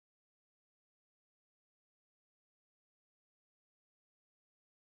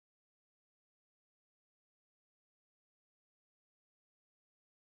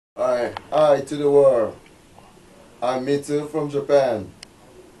Hi to the world. I'm Mitsu from Japan.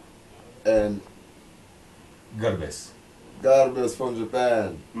 And Galvez. Galvez from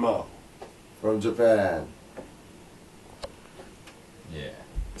Japan. Ma. From Japan. Yeah.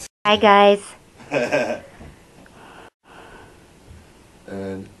 Hi guys.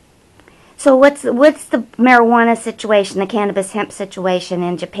 And So what's the marijuana situation, the cannabis hemp situation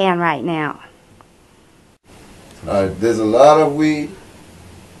in Japan right now? there's a lot of weed.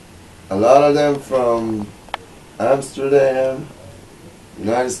 A lot of them from Amsterdam,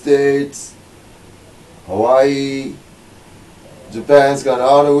 United States, Hawaii. Japan's got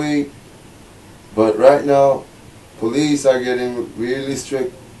all the weed. But right now, police are getting really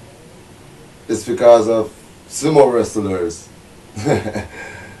strict. It's because of sumo wrestlers.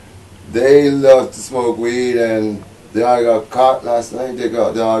 They love to smoke weed, and they all got caught last night. They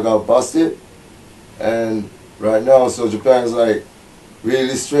all got busted. And right now, so Japan's like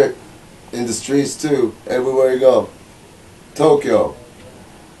really strict in the streets too, everywhere you go. Tokyo,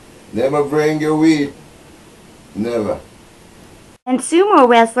 never bring your weed. Never. And sumo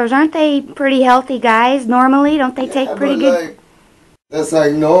wrestlers, aren't they pretty healthy guys normally? Don't they take pretty good? Like, that's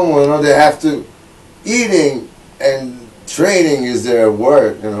like normal, you know. They have to, eating and training is their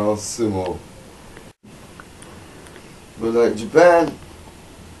work, you know, sumo. But like Japan,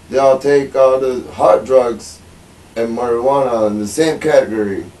 they all take all the hard drugs and marijuana in the same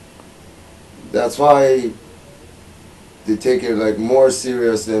category. That's why they take it like more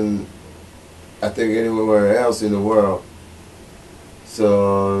serious than I think anywhere else in the world.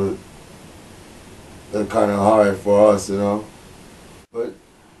 So that's kind of hard for us, you know.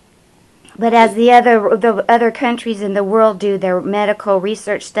 But as the other countries in the world do their medical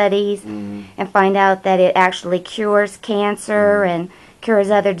research studies and find out that it actually cures cancer and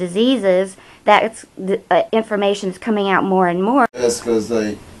cures other diseases, that's information is coming out more and more. Yes, because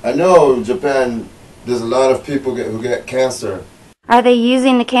like I know Japan, there's a lot of people who get cancer. Are they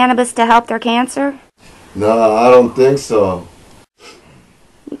using the cannabis to help their cancer? No, I don't think so.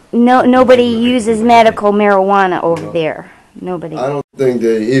 No, nobody uses medical marijuana over there. Nobody. I don't think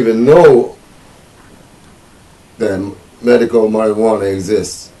they even know that medical marijuana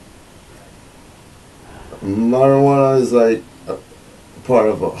exists. Marijuana is like a part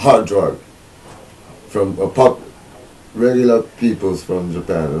of a hard drug from regular peoples from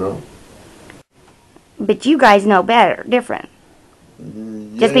Japan, you know. But you guys know better, different.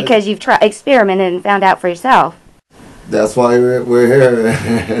 Just because you've experimented and found out for yourself. That's why we're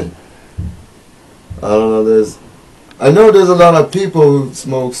here. I don't know. I know there's a lot of people who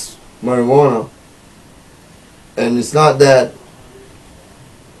smokes marijuana, and it's not that,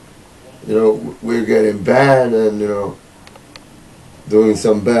 you know, we're getting bad and, you know, doing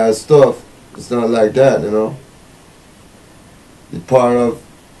some bad stuff. It's not like that, you know. It's part of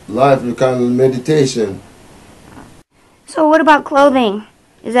life, it's kind of meditation. So what about clothing?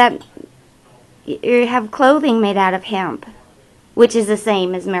 Is that you have clothing made out of hemp, which is the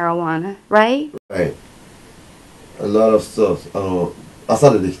same as marijuana, right? Right. A lot of stuff.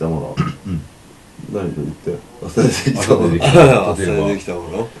 朝でできたもの。何と言って？朝でできたもの。朝でできたも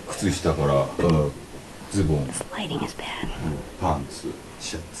の。靴下から、ズボン、 This lighting is bad. パンツ、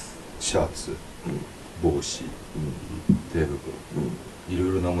シャツ、帽子、手袋、いろ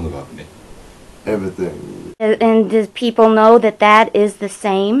いろなものがあるね。Everything. And does people know that that is the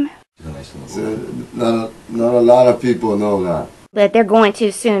same? Not a lot of people know that. But they're going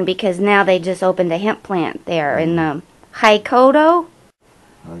to soon because now they just opened a hemp plant there in Hokkaido.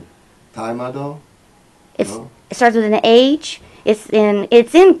 Taimado? It starts with an H. It's in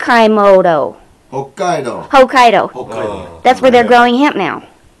Kaimodo. Hokkaido. Hokkaido. That's where they're growing hemp now.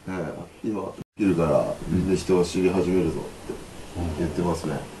 今いるからみんな人を知り始めるぞって言ってます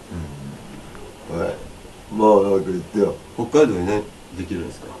ね。はい。まあなんか言ってよ。北海道にね、できるん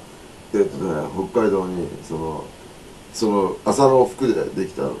ですか？北海道にその朝の服でで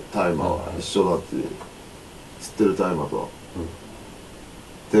きた大麻は一緒だっていう。吸ってる大麻と、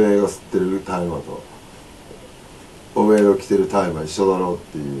てめえが吸ってる大麻と、おめえの着てる大麻一緒だろうっ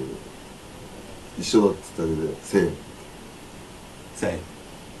ていう。一緒だって言っただけでセーム。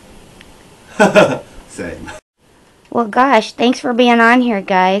Same. Well, gosh, thanks for being on here,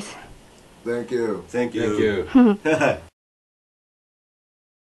 guys. Thank you. Thank you. Thank you.